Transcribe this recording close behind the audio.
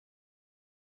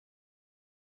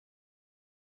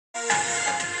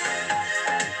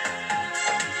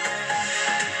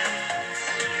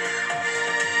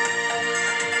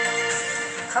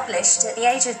Published at the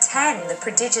age of 10, the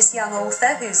prodigious young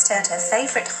author who's turned her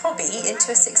favourite hobby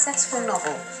into a successful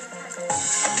novel.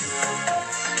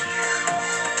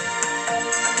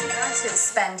 Writers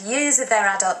spend years of their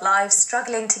adult lives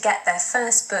struggling to get their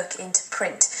first book into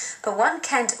print, but one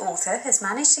Kent author has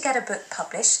managed to get a book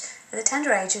published at the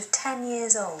tender age of 10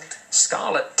 years old.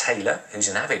 Scarlett Taylor, who's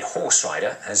an avid horse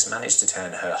rider, has managed to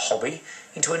turn her hobby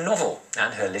into a novel,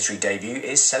 and her literary debut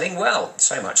is selling well,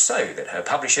 so much so that her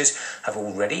publishers have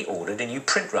already ordered a new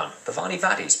print run. Bhavani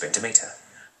Vadi's been to meet her.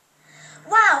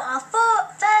 Wow, our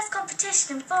first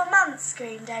competition in 4 months,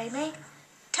 screamed Amy.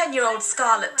 10-year-old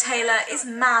Scarlett Taylor is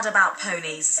mad about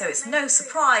ponies, so it's no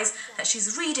surprise that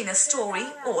she's reading a story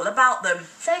all about them.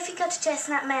 Sophie got a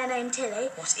chestnut mare named Tilly.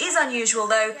 What is unusual,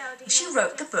 though, is she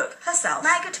wrote the book herself.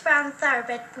 Meg got a brown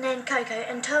thoroughbred named Coco,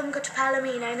 and Tom got a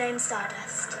palomino named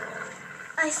Stardust.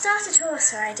 I started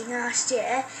horse riding last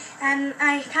year, and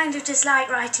I kind of just like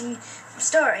writing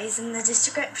stories and the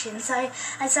description, so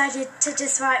I decided to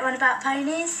just write one about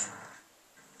ponies.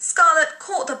 Scarlett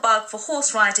caught the bug for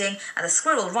horse riding at the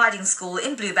Squirrel Riding School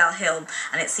in Bluebell Hill,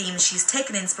 and it seems she's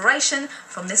taken inspiration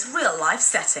from this real-life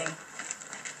setting.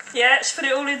 Yeah, she put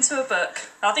it all into a book.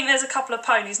 I think there's a couple of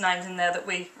ponies' names in there that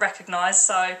we recognise,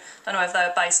 so I don't know if they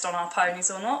were based on our ponies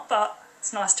or not, but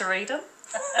it's nice to read them.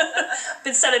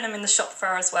 Been selling them in the shop for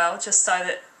her as well, just so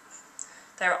that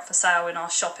they're up for sale in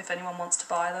our shop if anyone wants to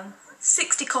buy them.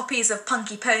 60 copies of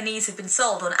Punky Ponies have been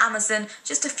sold on Amazon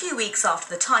just a few weeks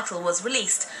after the title was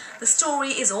released. The story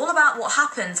is all about what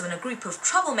happens when a group of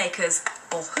troublemakers,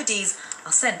 or hoodies,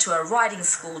 are sent to a riding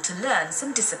school to learn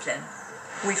some discipline.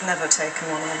 We've never taken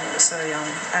one on that was so young,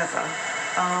 ever.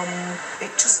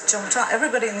 It just jumped out.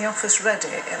 Everybody in the office read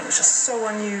it, and it was just so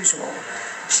unusual.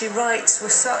 She writes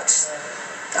with such,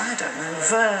 I don't know,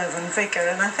 verve and vigour,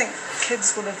 and I think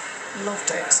kids would have loved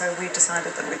it, so we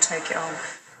decided that we'd take it on.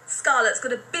 Scarlett's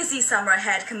got a busy summer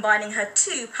ahead, combining her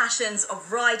 2 passions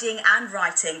of riding and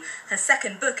writing. Her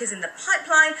second book is in the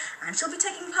pipeline, and she'll be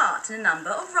taking part in a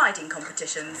number of riding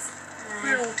competitions.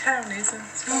 We're all townies, and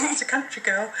Scarlett's a country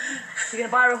girl. You're going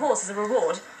to buy her a horse as a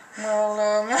reward? Well,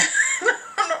 I'm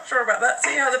not sure about that.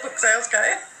 See how the book sales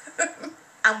go.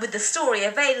 And with the story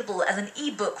available as an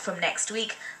e-book from next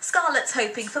week, Scarlett's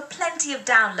hoping for plenty of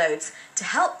downloads to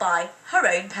help buy her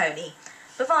own pony.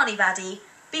 Bhavani Vadi,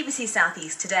 BBC South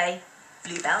East Today,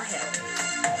 Bluebell Hill.